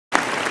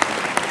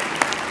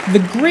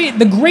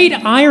The great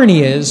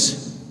irony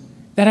is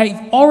that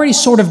I've already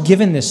sort of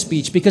given this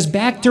speech, because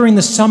back during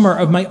the summer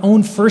of my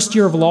own first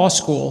year of law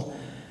school,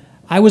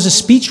 I was a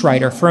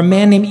speechwriter for a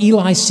man named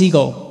Eli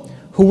Siegel,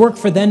 who worked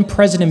for then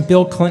President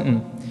Bill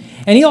Clinton.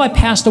 And Eli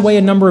passed away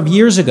a number of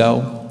years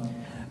ago,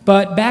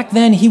 but back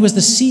then he was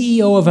the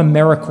CEO of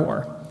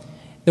AmeriCorps,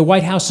 the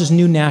White House's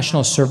new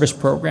national service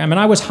program. And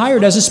I was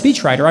hired as a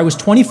speechwriter. I was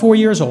 24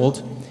 years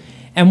old,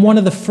 and one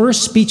of the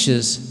first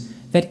speeches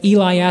that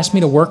Eli asked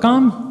me to work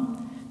on,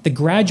 the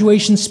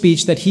graduation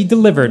speech that he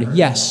delivered,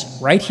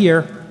 yes, right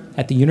here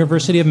at the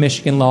University of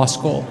Michigan Law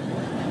School.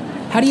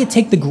 How do you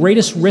take the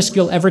greatest risk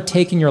you'll ever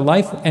take in your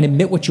life and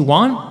admit what you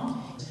want?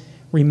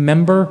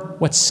 Remember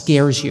what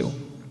scares you.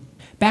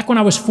 Back when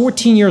I was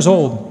 14 years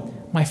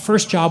old, my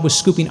first job was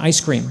scooping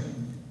ice cream.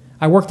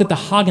 I worked at the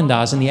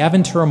Haagen-Dazs in the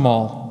Aventura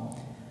Mall.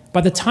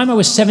 By the time I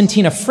was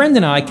 17, a friend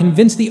and I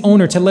convinced the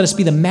owner to let us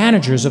be the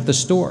managers of the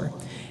store.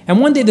 And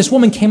one day this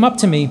woman came up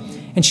to me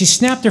and she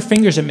snapped her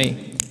fingers at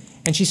me.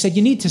 And she said,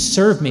 "You need to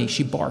serve me,"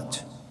 she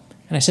barked.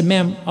 And I said,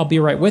 "Ma'am, I'll be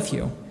right with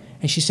you."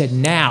 And she said,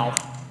 "Now."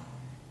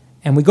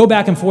 And we go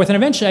back and forth, and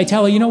eventually I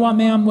tell her, "You know what,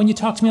 ma'am, when you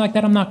talk to me like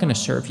that, I'm not going to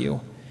serve you."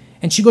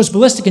 And she goes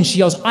ballistic and she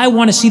yells, "I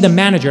want to see the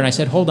manager." And I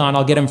said, "Hold on,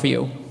 I'll get him for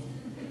you.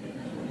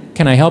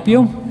 Can I help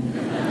you?"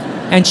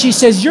 And she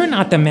says, "You're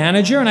not the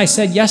manager." And I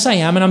said, "Yes, I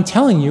am, and I'm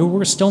telling you,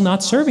 we're still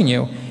not serving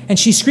you." And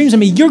she screams at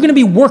me, "You're going to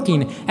be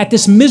working at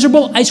this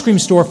miserable ice cream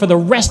store for the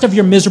rest of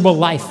your miserable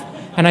life."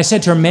 And I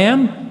said to her,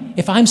 "Ma'am,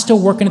 if I'm still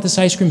working at this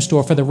ice cream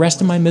store for the rest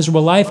of my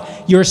miserable life,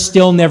 you're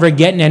still never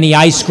getting any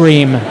ice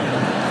cream."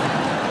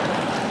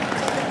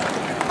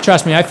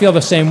 Trust me, I feel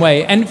the same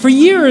way. And for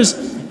years,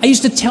 I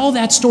used to tell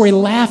that story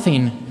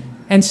laughing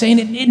and saying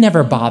it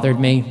never bothered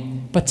me.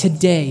 But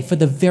today, for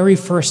the very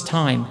first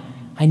time,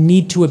 I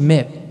need to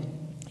admit,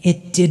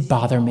 it did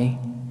bother me.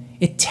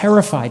 It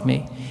terrified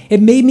me.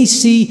 It made me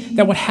see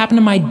that what happened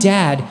to my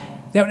dad,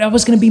 that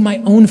was going to be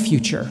my own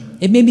future.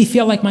 It made me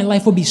feel like my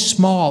life would be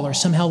small or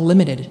somehow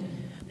limited.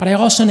 But I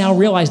also now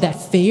realize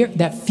that fear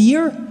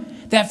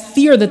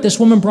that this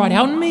woman brought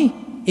out in me,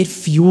 it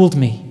fueled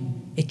me.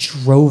 It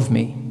drove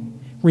me.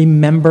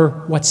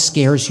 Remember what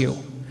scares you.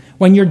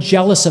 When you're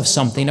jealous of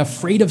something,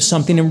 afraid of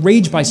something,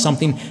 enraged by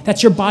something,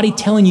 that's your body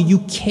telling you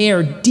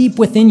care deep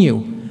within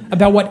you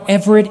about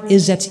whatever it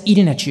is that's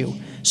eating at you.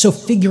 So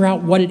figure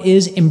out what it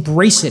is,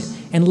 embrace it,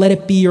 and let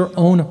it be your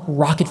own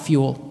rocket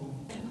fuel.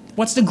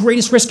 What's the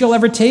greatest risk you'll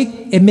ever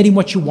take? Admitting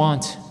what you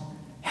want.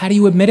 How do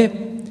you admit it?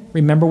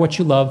 Remember what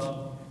you love,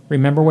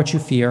 remember what you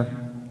fear,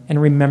 and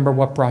remember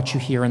what brought you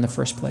here in the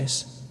first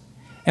place.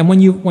 And when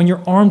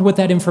you're armed with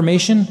that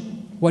information,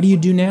 what do you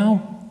do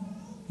now?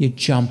 You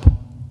jump.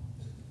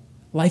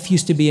 Life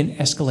used to be an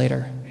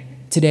escalator.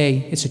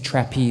 Today, it's a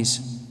trapeze.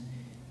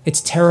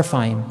 It's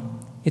terrifying.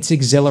 It's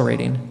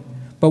exhilarating.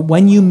 But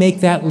when you make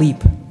that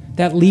leap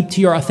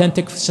to your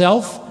authentic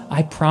self,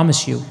 I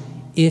promise you,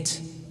 it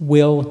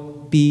will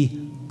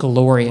be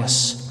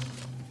glorious.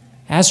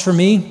 As for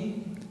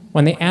me,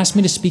 when they asked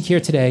me to speak here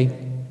today,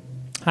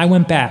 I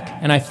went back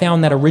and I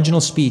found that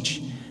original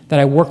speech that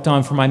I worked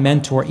on for my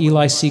mentor,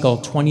 Eli Siegel,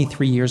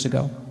 23 years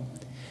ago.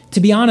 To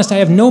be honest, I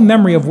have no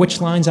memory of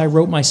which lines I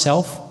wrote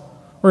myself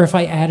or if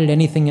I added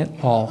anything at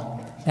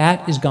all.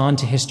 That is gone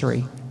to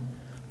history.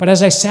 But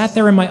as I sat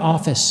there in my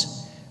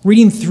office,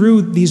 reading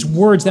through these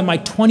words that my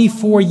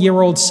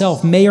 24-year-old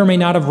self may or may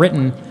not have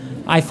written,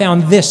 I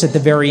found this at the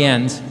very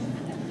end.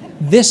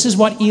 This is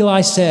what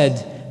Eli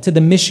said to the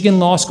Michigan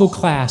Law School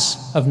class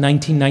of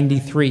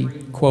 1993,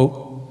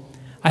 quote,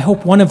 "I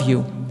hope one of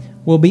you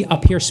will be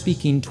up here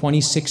speaking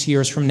 26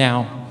 years from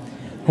now.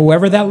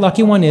 Whoever that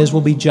lucky one is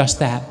will be just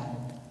that,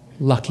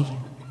 lucky."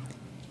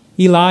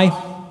 Eli,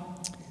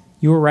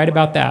 you were right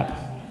about that.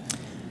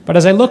 But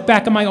as I look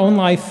back at my own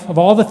life, of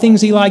all the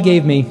things Eli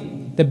gave me,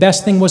 the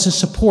best thing was his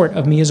support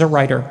of me as a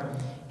writer.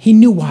 He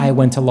knew why I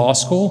went to law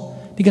school,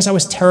 because I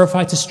was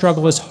terrified to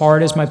struggle as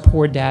hard as my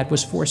poor dad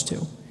was forced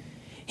to.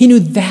 He knew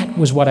that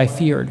was what I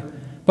feared,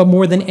 but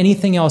more than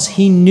anything else,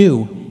 he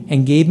knew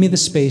and gave me the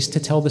space to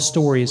tell the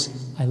stories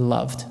I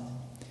loved.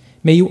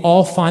 May you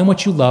all find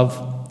what you love,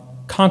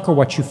 conquer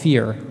what you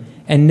fear,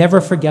 and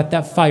never forget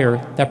that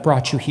fire that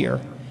brought you here.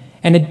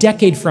 And a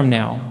decade from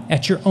now,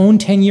 at your own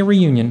 10-year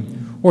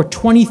reunion, or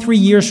 23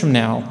 years from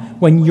now,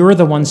 when you're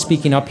the one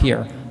speaking up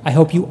here, I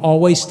hope you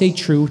always stay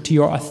true to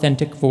your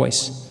authentic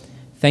voice.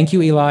 Thank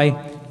you, Eli.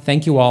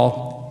 Thank you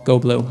all. Go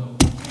Blue.